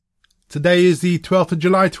Today is the 12th of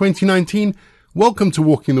July 2019. Welcome to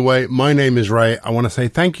Walking the Way. My name is Ray. I want to say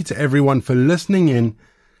thank you to everyone for listening in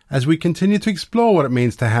as we continue to explore what it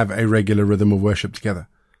means to have a regular rhythm of worship together.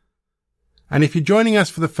 And if you're joining us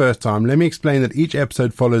for the first time, let me explain that each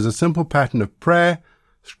episode follows a simple pattern of prayer,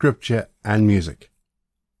 scripture, and music.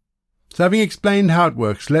 So having explained how it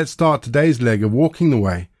works, let's start today's leg of Walking the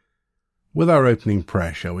Way with our opening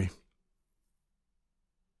prayer, shall we?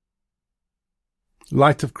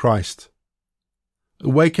 Light of Christ,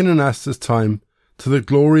 awaken in us this time to the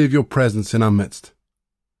glory of your presence in our midst.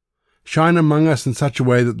 Shine among us in such a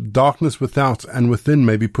way that the darkness without and within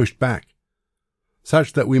may be pushed back,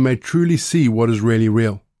 such that we may truly see what is really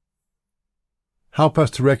real. Help us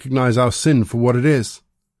to recognize our sin for what it is.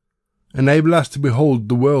 Enable us to behold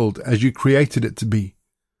the world as you created it to be,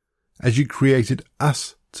 as you created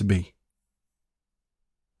us to be.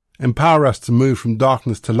 Empower us to move from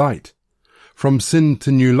darkness to light, from sin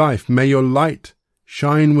to new life. May your light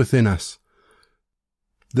shine within us.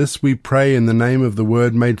 This we pray in the name of the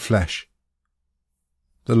Word made flesh,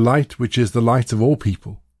 the light which is the light of all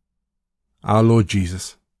people, our Lord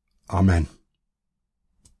Jesus. Amen.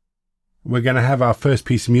 We're going to have our first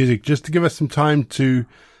piece of music just to give us some time to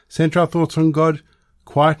center our thoughts on God,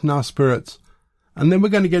 quieten our spirits, and then we're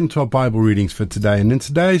going to get into our Bible readings for today. And in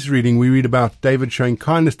today's reading, we read about David showing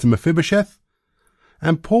kindness to Mephibosheth,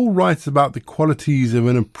 and Paul writes about the qualities of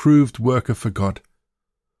an approved worker for God.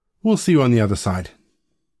 We'll see you on the other side.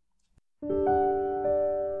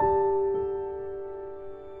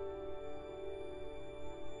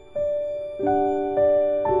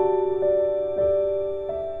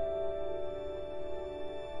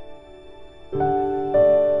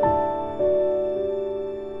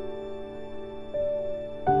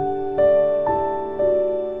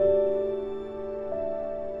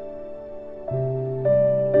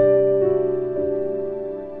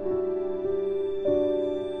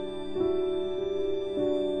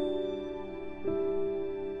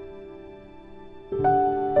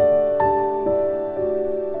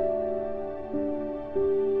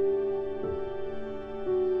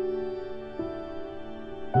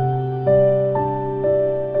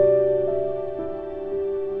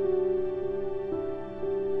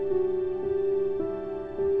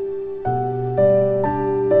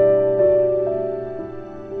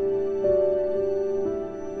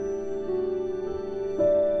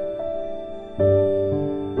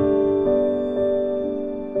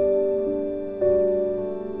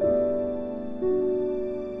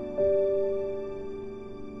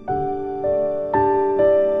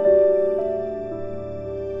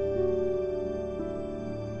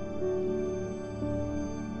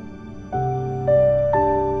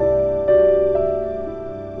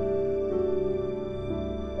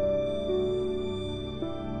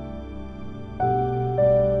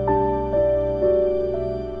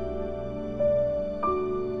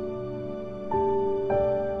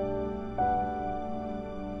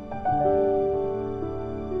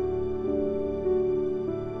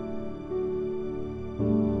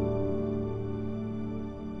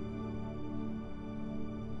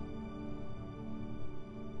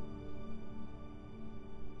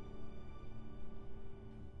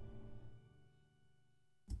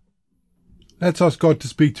 Let's ask God to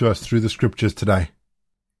speak to us through the Scriptures today.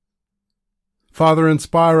 Father,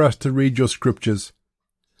 inspire us to read your Scriptures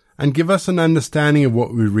and give us an understanding of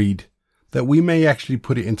what we read, that we may actually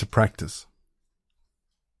put it into practice.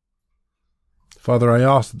 Father, I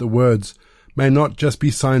ask that the words may not just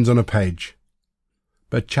be signs on a page,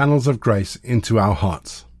 but channels of grace into our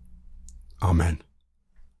hearts. Amen.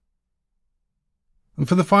 And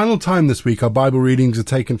for the final time this week, our Bible readings are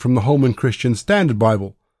taken from the Holman Christian Standard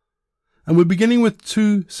Bible, and we're beginning with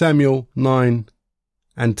 2 Samuel 9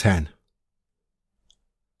 and 10.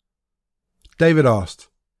 David asked,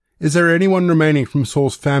 "Is there anyone remaining from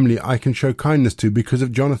Saul's family I can show kindness to because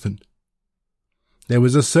of Jonathan?" There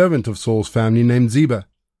was a servant of Saul's family named Ziba.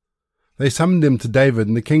 They summoned him to David,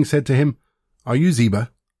 and the king said to him, "Are you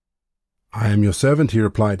Ziba?" "I am your servant," he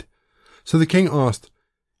replied. So the king asked,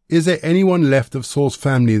 "Is there anyone left of Saul's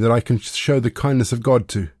family that I can show the kindness of God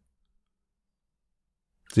to?"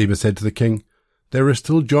 Ziba said to the king, "There is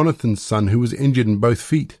still Jonathan's son who was injured in both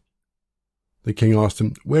feet." The king asked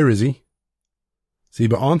him, "Where is he?"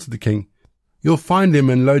 Ziba answered the king, "You'll find him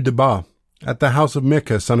in Lo-debar, at the house of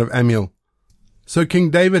Micah, son of Amiel." So King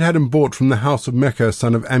David had him brought from the house of Micah,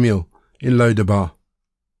 son of Amiel, in Lo-debar.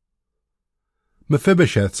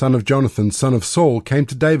 Mephibosheth, son of Jonathan, son of Saul, came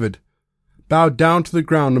to David, bowed down to the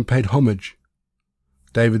ground and paid homage.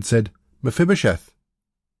 David said, "Mephibosheth."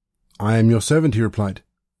 "I am your servant," he replied.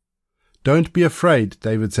 "Don't be afraid,"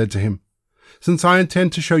 David said to him. since I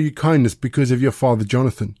intend to show you kindness because of your father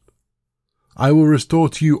Jonathan. I will restore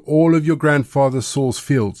to you all of your grandfather Saul's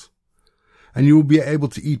fields, and you will be able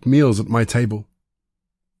to eat meals at my table."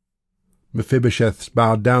 Mephibosheth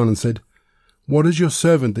bowed down and said, "What is your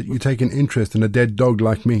servant that you take an interest in a dead dog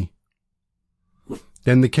like me?"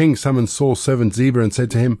 Then the king summoned Saul's servant Ziba and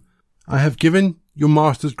said to him, "I have given your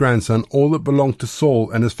master's grandson all that belonged to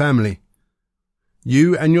Saul and his family.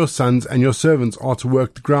 You and your sons and your servants are to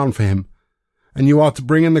work the ground for him, and you are to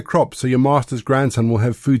bring in the crops so your master's grandson will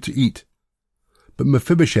have food to eat. But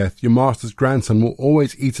Mephibosheth, your master's grandson, will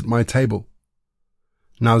always eat at my table."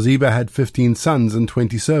 Now Ziba had 15 sons and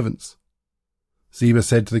 20 servants. Ziba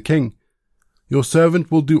said to the king, "Your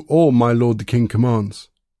servant will do all my lord the king commands."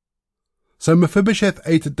 So Mephibosheth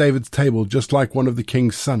ate at David's table just like one of the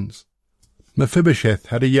king's sons. Mephibosheth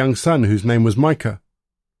had a young son whose name was Micah.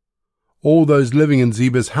 All those living in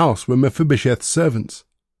Ziba's house were Mephibosheth's servants.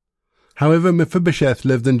 However, Mephibosheth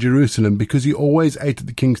lived in Jerusalem because he always ate at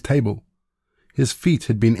the king's table. His feet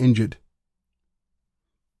had been injured.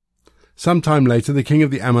 Some time later, the king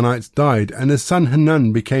of the Ammonites died, and his son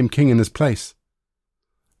Hanun became king in his place.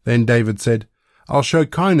 Then David said, "I'll show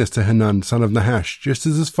kindness to Hanun, son of Nahash, just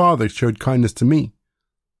as his father showed kindness to me."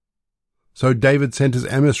 So David sent his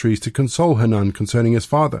emissaries to console Hanun concerning his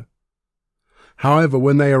father. However,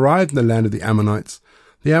 when they arrived in the land of the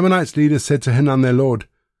Ammonites leaders said to Hanun their lord,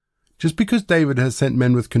 "Just because David has sent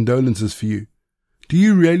men with condolences for you, do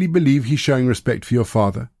you really believe he's showing respect for your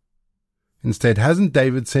father? Instead, hasn't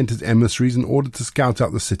David sent his emissaries in order to scout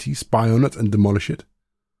out the city, spy on it, and demolish it?"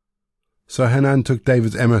 So Hanun took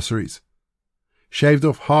David's emissaries, shaved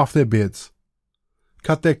off half their beards,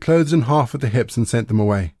 cut their clothes in half at the hips, and sent them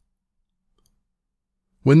away.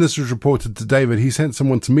 When this was reported to David, he sent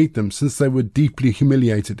someone to meet them, since they were deeply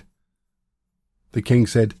humiliated. The king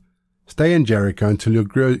said, "Stay in Jericho until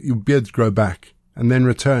your beards grow back, and then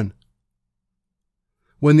return."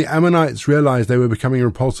 When the Ammonites realized they were becoming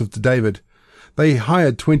repulsive to David, they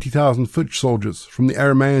hired 20,000 foot soldiers from the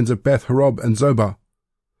Arameans of Beth Horob and Zobah,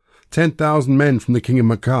 10,000 men from the king of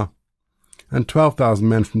Maacah, and 12,000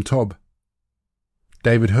 men from Tob.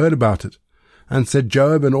 David heard about it, and said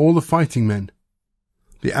Joab and all the fighting men.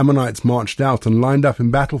 The Ammonites marched out and lined up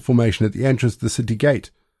in battle formation at the entrance to the city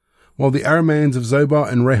gate, while the Arameans of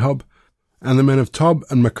Zobah and Rehob and the men of Tob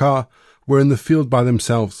and Maacah were in the field by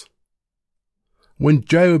themselves. When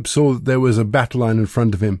Joab saw that there was a battle line in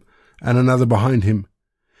front of him and another behind him,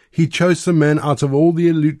 he chose some men out of all the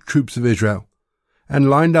elite troops of Israel and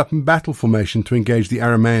lined up in battle formation to engage the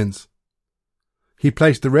Arameans. He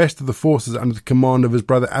placed the rest of the forces under the command of his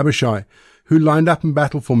brother Abishai, who lined up in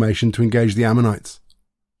battle formation to engage the Ammonites.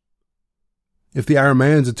 "If the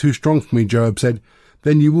Arameans are too strong for me," Joab said,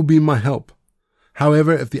 "then you will be my help.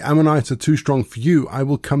 However, if the Ammonites are too strong for you, I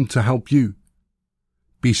will come to help you.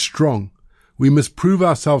 Be strong. We must prove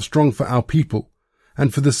ourselves strong for our people,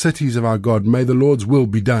 and for the cities of our God. May the Lord's will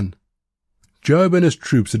be done." Joab and his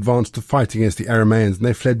troops advanced to fight against the Arameans, and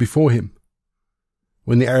they fled before him.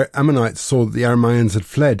 When the Ammonites saw that the Arameans had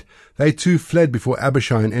fled, they too fled before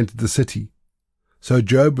Abishai and entered the city. So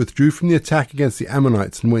Joab withdrew from the attack against the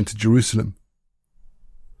Ammonites and went to Jerusalem.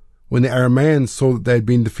 When the Arameans saw that they had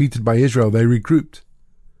been defeated by Israel, they regrouped.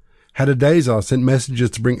 Hadadezer sent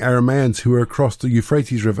messengers to bring Arameans who were across the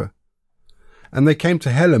Euphrates River, and they came to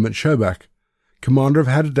Helam at Shobach, commander of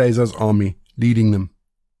Hadadezer's army, leading them.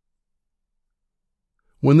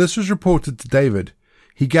 When this was reported to David,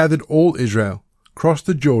 he gathered all Israel, crossed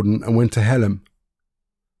the Jordan, and went to Helam.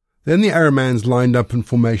 Then the Arameans lined up in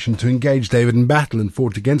formation to engage David in battle and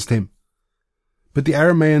fought against him. But the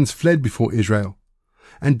Arameans fled before Israel,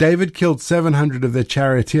 and David killed 700 of their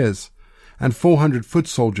charioteers and 400 foot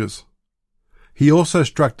soldiers. He also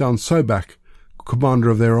struck down Sobach, commander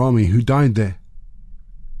of their army, who died there.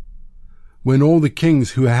 When all the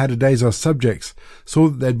kings who were Hadadezer's subjects saw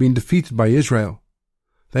that they had been defeated by Israel,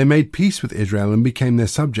 they made peace with Israel and became their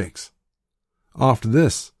subjects. After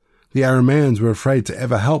this, the Arameans were afraid to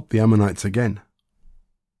ever help the Ammonites again.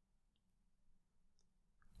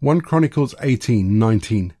 1 Chronicles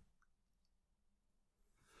 18:19.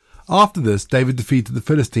 After this, David defeated the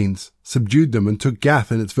Philistines, subdued them, and took Gath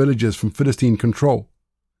and its villages from Philistine control.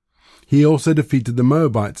 He also defeated the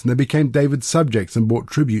Moabites, and they became David's subjects and brought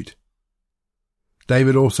tribute.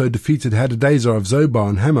 David also defeated Hadadezer of Zobah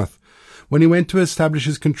and Hamath when he went to establish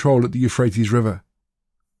his control at the Euphrates River.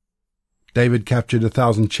 David captured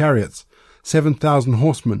 1,000 chariots, 7,000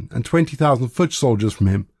 horsemen, and 20,000 foot soldiers from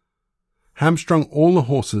him, hamstrung all the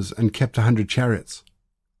horses, and kept 100 chariots.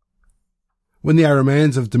 When the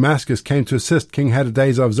Arameans of Damascus came to assist King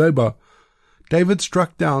Hadadezer of Zobah, David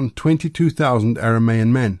struck down 22,000 Aramean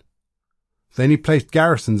men. Then he placed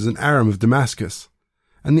garrisons in Aram of Damascus,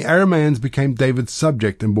 and the Arameans became David's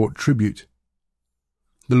subject and brought tribute.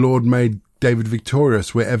 The Lord made David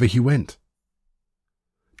victorious wherever he went.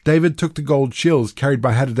 David took the gold shields carried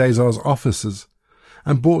by Hadadezer's officers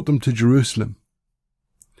and brought them to Jerusalem.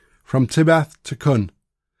 From Tibbath to Kun,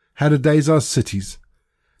 Hadadezer's cities,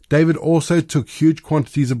 David also took huge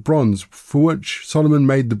quantities of bronze, for which Solomon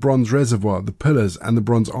made the bronze reservoir, the pillars, and the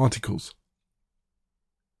bronze articles.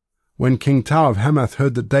 When King Tau of Hamath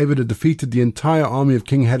heard that David had defeated the entire army of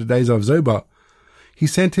King Hadadezer of Zobah, he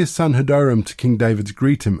sent his son Hadoram to King David to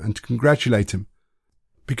greet him and to congratulate him,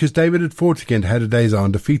 because David had fought against Hadadezer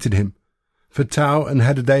and defeated him, for Tau and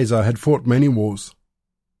Hadadezer had fought many wars.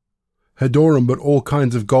 Hadoram brought all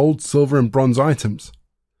kinds of gold, silver, and bronze items.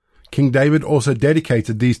 King David also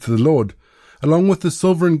dedicated these to the Lord, along with the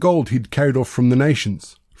silver and gold he'd carried off from the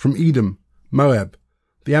nations, from Edom, Moab,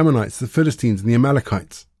 the Ammonites, the Philistines, and the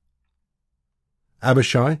Amalekites.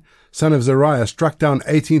 Abishai, son of Zeruiah, struck down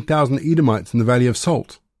 18,000 Edomites in the Valley of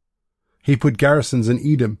Salt. He put garrisons in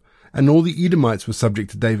Edom, and all the Edomites were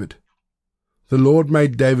subject to David. The Lord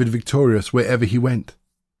made David victorious wherever he went.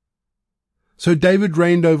 So David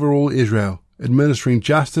reigned over all Israel, administering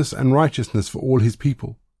justice and righteousness for all his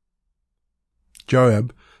people.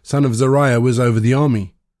 Joab, son of Zeruiah, was over the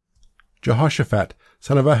army. Jehoshaphat,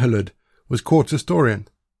 son of Ahilud, was court historian.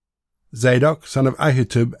 Zadok, son of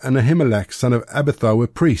Ahitub, and Ahimelech, son of Abithar, were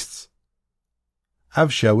priests.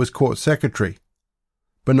 Avshah was court secretary.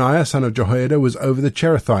 Benaiah, son of Jehoiada, was over the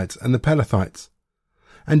Cherethites and the Pelethites.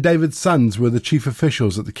 And David's sons were the chief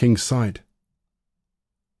officials at the king's side.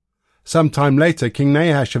 Some time later, King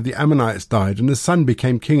Nahash of the Ammonites died, and his son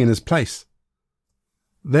became king in his place.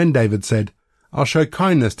 Then David said, I'll show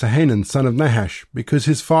kindness to Hanan, son of Nahash, because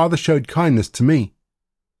his father showed kindness to me.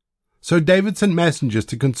 So David sent messengers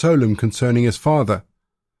to console him concerning his father.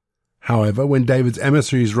 However, when David's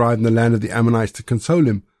emissaries arrived in the land of the Ammonites to console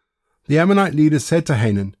him, the Ammonite leaders said to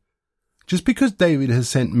Hanan, Just because David has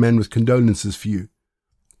sent men with condolences for you,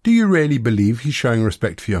 do you really believe he's showing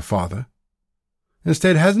respect for your father?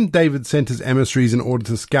 Instead, hasn't David sent his emissaries in order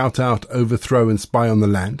to scout out, overthrow, and spy on the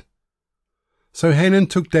land? So Hanan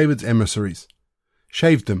took David's emissaries,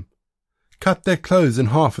 shaved them, cut their clothes in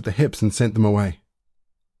half at the hips, and sent them away.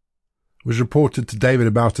 It was reported to David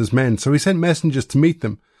about his men, so he sent messengers to meet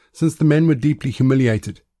them, since the men were deeply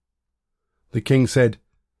humiliated. The king said,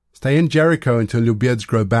 Stay in Jericho until your beards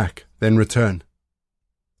grow back, then return.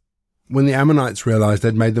 When the Ammonites realized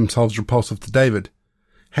they'd made themselves repulsive to David,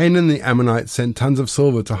 Hanan and the Ammonites sent tons of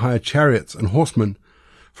silver to hire chariots and horsemen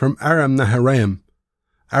from Aram Naharaim,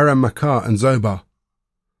 Aram Makkah, and Zobah.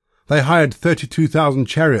 They hired 32,000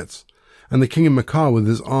 chariots, and the king of Makkah with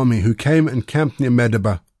his army, who came and camped near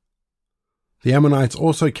Medeba. The Ammonites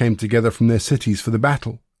also came together from their cities for the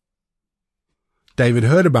battle. David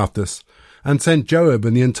heard about this and sent Joab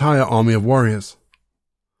and the entire army of warriors.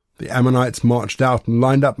 The Ammonites marched out and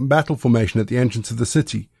lined up in battle formation at the entrance of the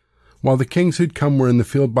city, while the kings who'd come were in the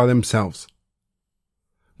field by themselves.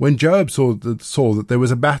 When Joab saw that there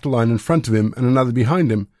was a battle line in front of him and another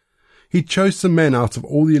behind him, he chose some men out of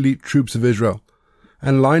all the elite troops of Israel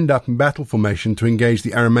and lined up in battle formation to engage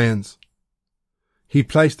the Arameans. He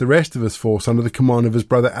placed the rest of his force under the command of his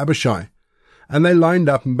brother Abishai, and they lined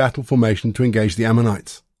up in battle formation to engage the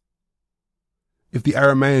Ammonites. If the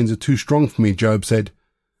Arameans are too strong for me, Joab said,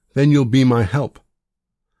 then you'll be my help.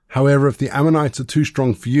 However, if the Ammonites are too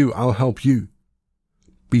strong for you, I'll help you.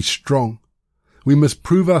 Be strong. We must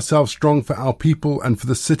prove ourselves strong for our people and for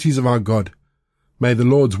the cities of our God. May the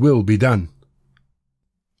Lord's will be done.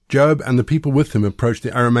 Joab and the people with him approached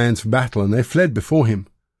the Arameans for battle, and they fled before him.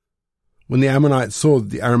 When the Ammonites saw that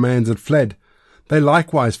the Arameans had fled, they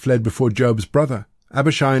likewise fled before Joab's brother,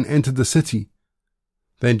 Abishai, and entered the city.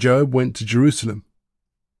 Then Joab went to Jerusalem.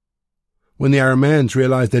 When the Arameans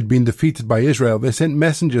realized they had been defeated by Israel, they sent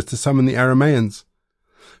messengers to summon the Arameans,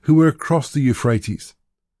 who were across the Euphrates.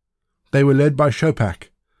 They were led by Shopach,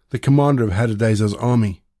 the commander of Hadadezer's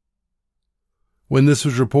army. When this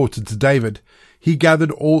was reported to David, he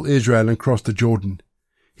gathered all Israel and crossed the Jordan.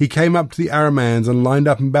 He came up to the Arameans and lined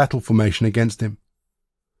up in battle formation against him.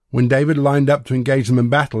 When David lined up to engage them in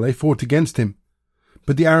battle, they fought against him.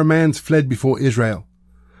 But the Arameans fled before Israel,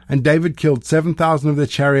 and David killed 7,000 of their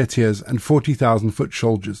charioteers and 40,000 foot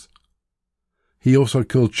soldiers. He also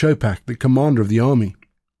killed Shopach, the commander of the army.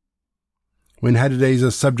 When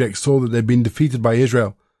Hadadezer's subjects saw that they had been defeated by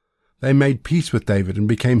Israel, they made peace with David and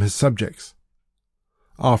became his subjects.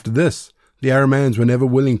 After this, the Arameans were never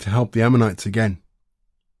willing to help the Ammonites again.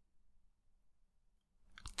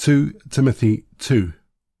 2 Timothy 2.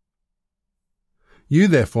 You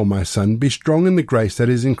therefore, my son, be strong in the grace that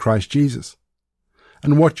is in Christ Jesus.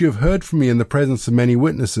 And what you have heard from me in the presence of many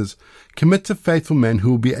witnesses, commit to faithful men who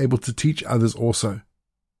will be able to teach others also.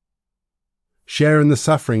 Share in the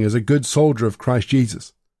suffering as a good soldier of Christ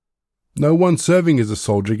Jesus. No one serving as a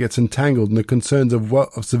soldier gets entangled in the concerns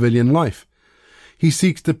of civilian life. He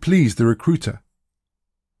seeks to please the recruiter.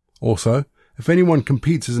 Also, if anyone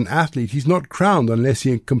competes as an athlete, he's not crowned unless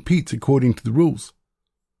he competes according to the rules.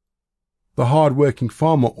 The hard-working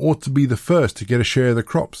farmer ought to be the first to get a share of the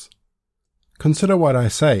crops. Consider what I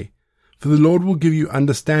say, for the Lord will give you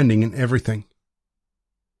understanding in everything.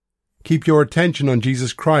 Keep your attention on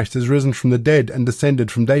Jesus Christ as risen from the dead and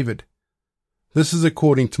descended from David. This is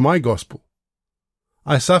according to my gospel.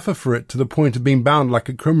 I suffer for it to the point of being bound like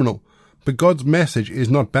a criminal, but God's message is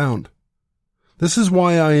not bound. This is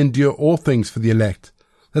why I endure all things for the elect,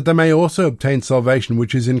 that they may also obtain salvation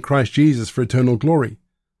which is in Christ Jesus for eternal glory.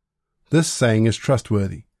 This saying is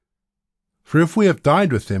trustworthy. For if we have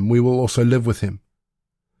died with him, we will also live with him.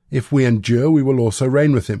 If we endure, we will also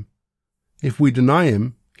reign with him. If we deny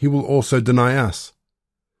him, he will also deny us.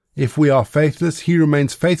 If we are faithless, he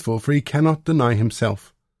remains faithful, for he cannot deny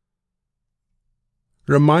himself.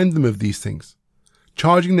 Remind them of these things,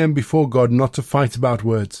 charging them before God not to fight about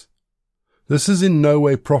words. This is in no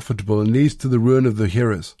way profitable and leads to the ruin of the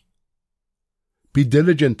hearers. Be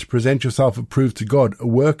diligent to present yourself approved to God, a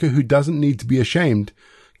worker who doesn't need to be ashamed,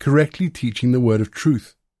 correctly teaching the word of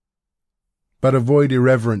truth. But avoid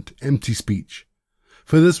irreverent, empty speech,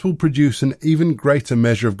 for this will produce an even greater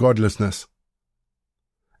measure of godlessness,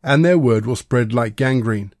 and their word will spread like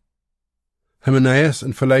gangrene. Hymenaeus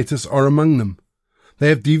and Philetus are among them. They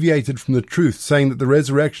have deviated from the truth, saying that the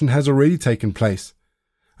resurrection has already taken place,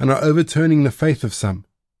 and are overturning the faith of some.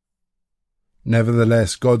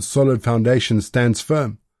 Nevertheless, God's solid foundation stands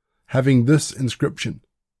firm, having this inscription: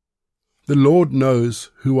 The Lord knows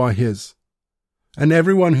who are his, and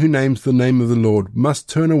everyone who names the name of the Lord must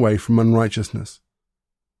turn away from unrighteousness.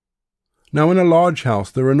 Now in a large house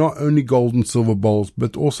there are not only gold and silver bowls,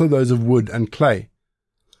 but also those of wood and clay,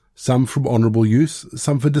 some for honorable use,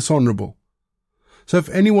 some for dishonorable. So if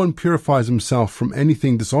anyone purifies himself from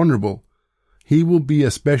anything dishonorable, he will be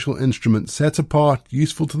a special instrument set apart,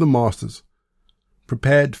 useful to the masters,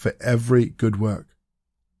 prepared for every good work.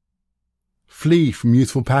 Flee from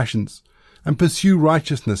youthful passions, and pursue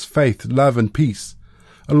righteousness, faith, love, and peace,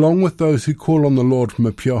 along with those who call on the Lord from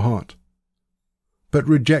a pure heart. But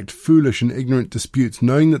reject foolish and ignorant disputes,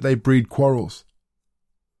 knowing that they breed quarrels.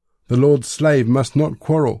 The Lord's slave must not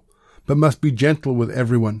quarrel, but must be gentle with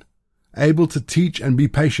everyone, able to teach and be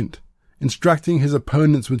patient, instructing his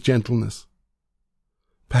opponents with gentleness.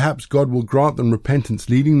 Perhaps God will grant them repentance,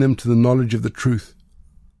 leading them to the knowledge of the truth.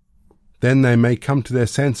 Then they may come to their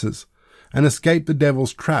senses and escape the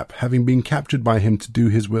devil's trap, having been captured by him to do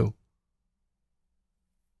his will.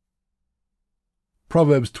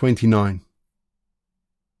 Proverbs 29.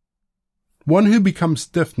 One who becomes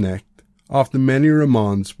stiff-necked after many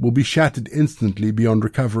remands will be shattered instantly beyond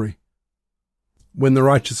recovery. When the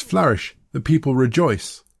righteous flourish, the people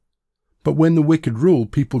rejoice, but when the wicked rule,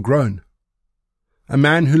 people groan. A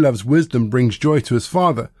man who loves wisdom brings joy to his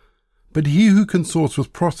father, but he who consorts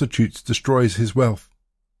with prostitutes destroys his wealth.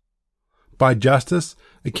 By justice,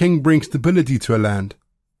 a king brings stability to a land,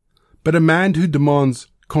 but a man who demands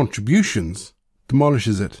contributions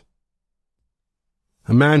demolishes it.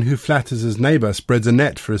 A man who flatters his neighbor spreads a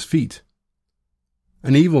net for his feet.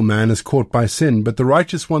 An evil man is caught by sin, but the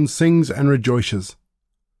righteous one sings and rejoices.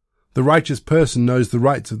 The righteous person knows the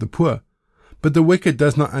rights of the poor, but the wicked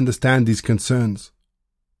does not understand these concerns.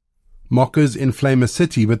 Mockers inflame a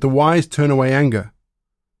city, but the wise turn away anger.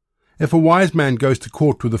 If a wise man goes to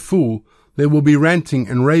court with a fool, there will be ranting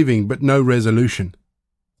and raving, but no resolution.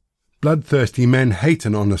 Bloodthirsty men hate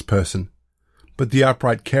an honest person, but the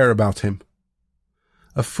upright care about him.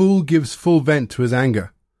 A fool gives full vent to his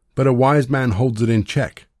anger, but a wise man holds it in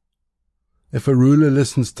check. If a ruler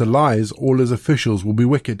listens to lies, all his officials will be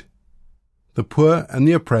wicked. The poor and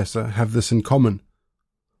the oppressor have this in common.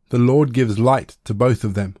 The Lord gives light to both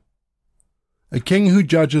of them. A king who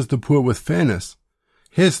judges the poor with fairness,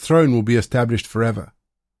 his throne will be established forever.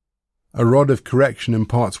 A rod of correction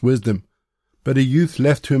imparts wisdom, but a youth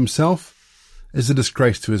left to himself is a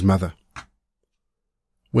disgrace to his mother.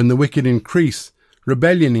 When the wicked increase,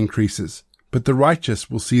 rebellion increases, but the righteous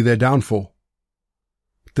will see their downfall.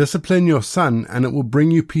 Discipline your son, and it will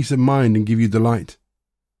bring you peace of mind and give you delight.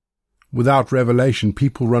 Without revelation,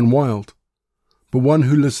 people run wild, but one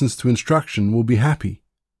who listens to instruction will be happy.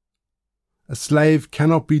 A slave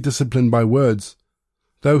cannot be disciplined by words.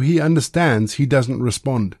 Though he understands, he doesn't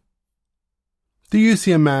respond. Do you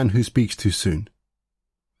see a man who speaks too soon?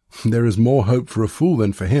 There is more hope for a fool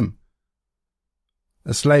than for him.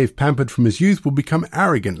 A slave pampered from his youth will become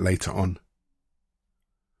arrogant later on.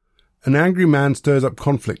 An angry man stirs up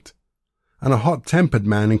conflict, and a hot-tempered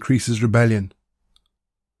man increases rebellion.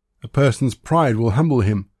 A person's pride will humble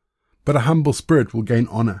him, but a humble spirit will gain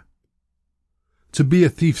honor. To be a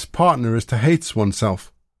thief's partner is to hate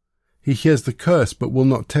oneself. He hears the curse but will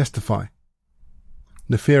not testify.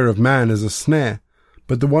 The fear of man is a snare,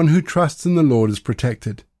 but the one who trusts in the Lord is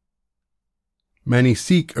protected. Many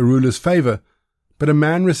seek a ruler's favor, but a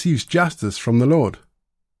man receives justice from the Lord.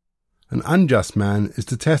 An unjust man is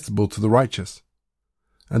detestable to the righteous,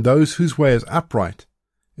 and those whose way is upright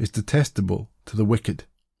is detestable to the wicked.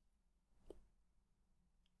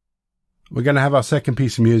 We're going to have our second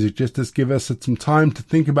piece of music just to give us some time to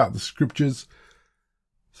think about the scriptures,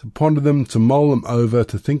 to ponder them, to mull them over,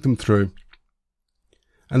 to think them through.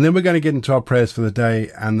 And then we're going to get into our prayers for the day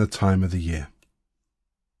and the time of the year.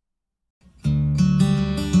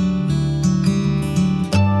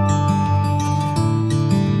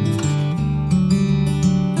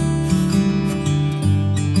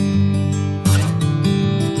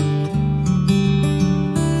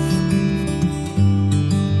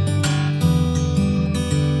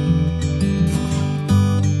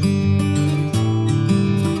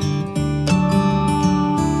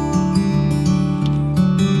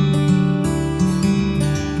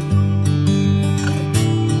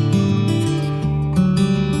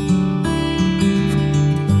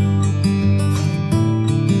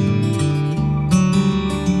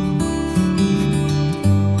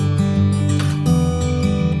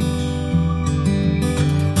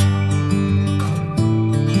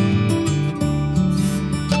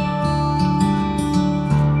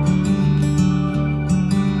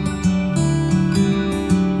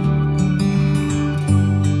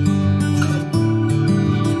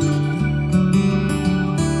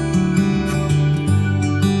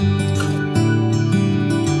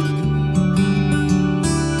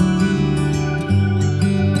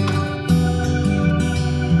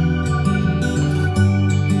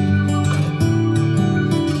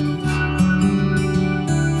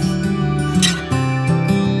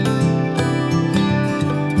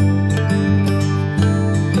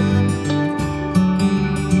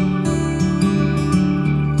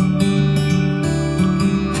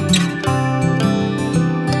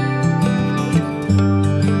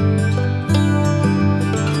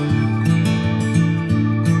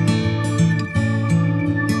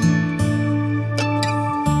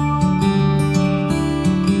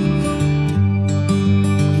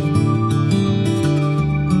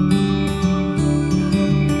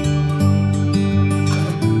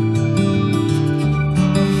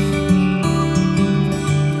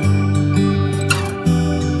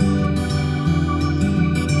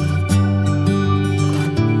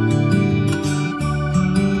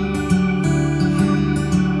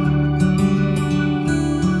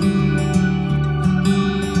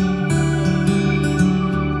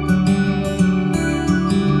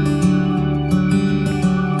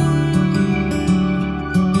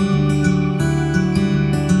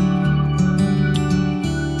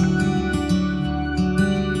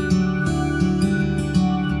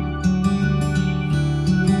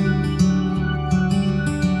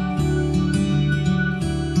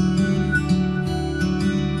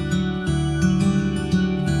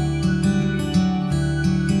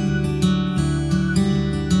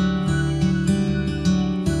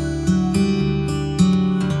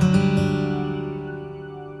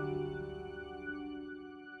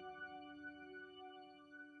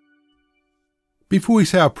 Before we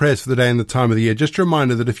say our prayers for the day and the time of the year, just a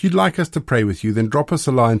reminder that if you'd like us to pray with you, then drop us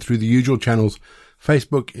a line through the usual channels,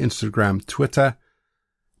 Facebook, Instagram, Twitter.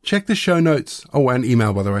 Check the show notes. Oh, and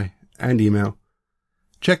email, by the way, and email.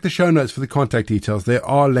 Check the show notes for the contact details. There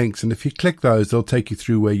are links, and if you click those, they'll take you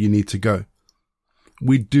through where you need to go.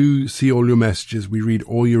 We do see all your messages. We read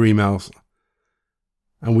all your emails,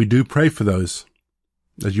 and we do pray for those,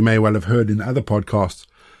 as you may well have heard in other podcasts,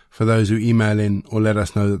 for those who email in or let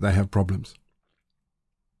us know that they have problems.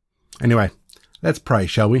 Anyway, let's pray,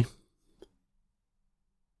 shall we?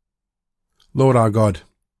 Lord our God,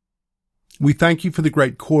 we thank you for the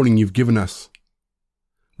great calling you've given us.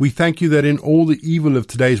 We thank you that in all the evil of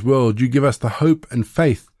today's world, you give us the hope and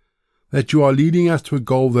faith that you are leading us to a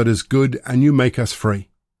goal that is good and you make us free.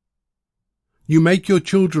 You make your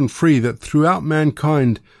children free that throughout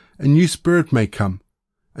mankind a new spirit may come,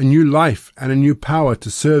 a new life and a new power to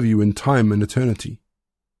serve you in time and eternity.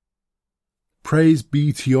 Praise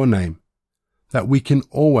be to your name, that we can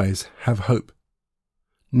always have hope.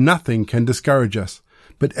 Nothing can discourage us,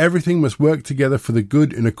 but everything must work together for the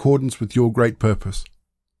good in accordance with your great purpose.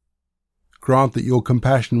 Grant that your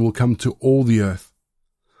compassion will come to all the earth.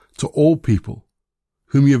 to all people,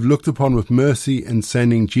 whom you have looked upon with mercy in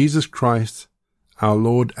sending Jesus Christ, our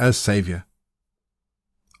Lord, as Saviour.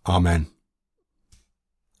 Amen.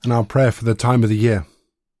 And our prayer for the time of the year.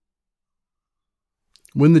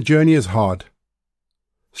 When the journey is hard,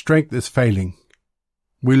 strength is failing,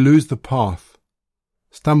 we lose the path,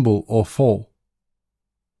 stumble or fall,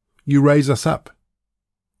 you raise us up,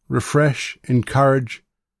 refresh, encourage,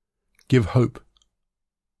 give hope.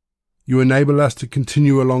 You enable us to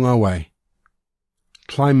continue along our way,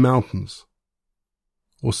 climb mountains,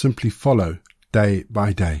 or simply follow day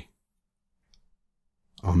by day.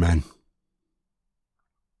 Amen.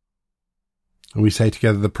 And we say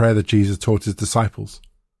together the prayer that Jesus taught his disciples.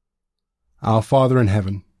 Our Father in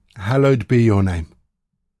heaven, hallowed be your name.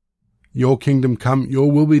 Your kingdom come,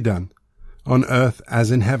 your will be done, on earth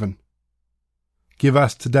as in heaven. Give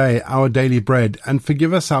us today our daily bread, and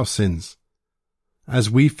forgive us our sins, as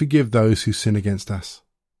we forgive those who sin against us.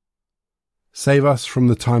 Save us from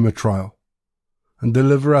the time of trial, and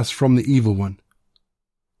deliver us from the evil one.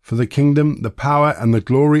 For the kingdom, the power, and the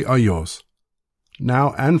glory are yours,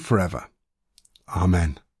 now and forever.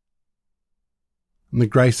 Amen. And the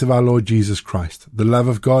grace of our Lord Jesus Christ, the love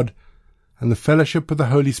of God, and the fellowship of the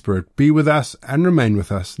Holy Spirit be with us and remain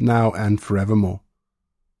with us now and forevermore.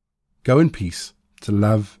 Go in peace to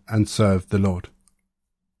love and serve the Lord.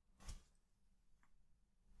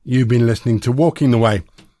 You've been listening to Walking the Way.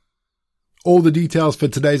 All the details for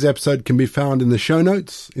today's episode can be found in the show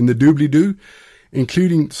notes, in the doobly-doo,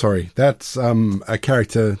 including, that's a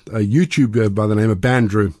character, a YouTuber by the name of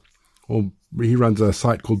Bandrew, or he runs a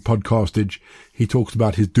site called Podcastage. He talks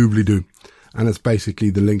about his doobly-doo, and it's basically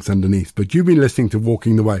the links underneath. But you've been listening to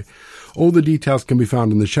Walking the Way. All the details can be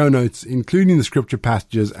found in the show notes, including the scripture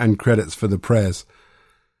passages and credits for the prayers.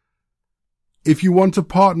 If you want to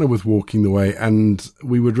partner with Walking the Way, and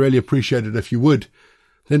we would really appreciate it if you would,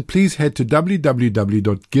 then please head to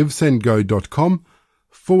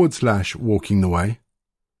www.givesendgo.com/Walking the Way.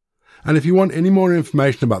 And if you want any more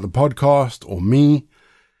information about the podcast or me,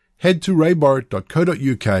 head to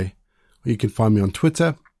rayborrett.co.uk, where you can find me on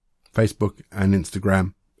Twitter, Facebook, and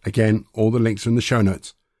Instagram. Again, all the links are in the show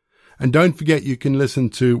notes. And don't forget you can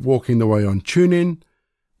listen to Walking the Way on TuneIn,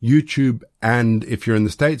 YouTube, and if you're in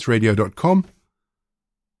the States, radio.com.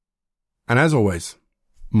 And as always,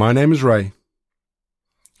 my name is Ray.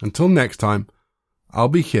 Until next time, I'll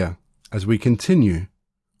be here as we continue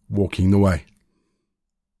walking the way.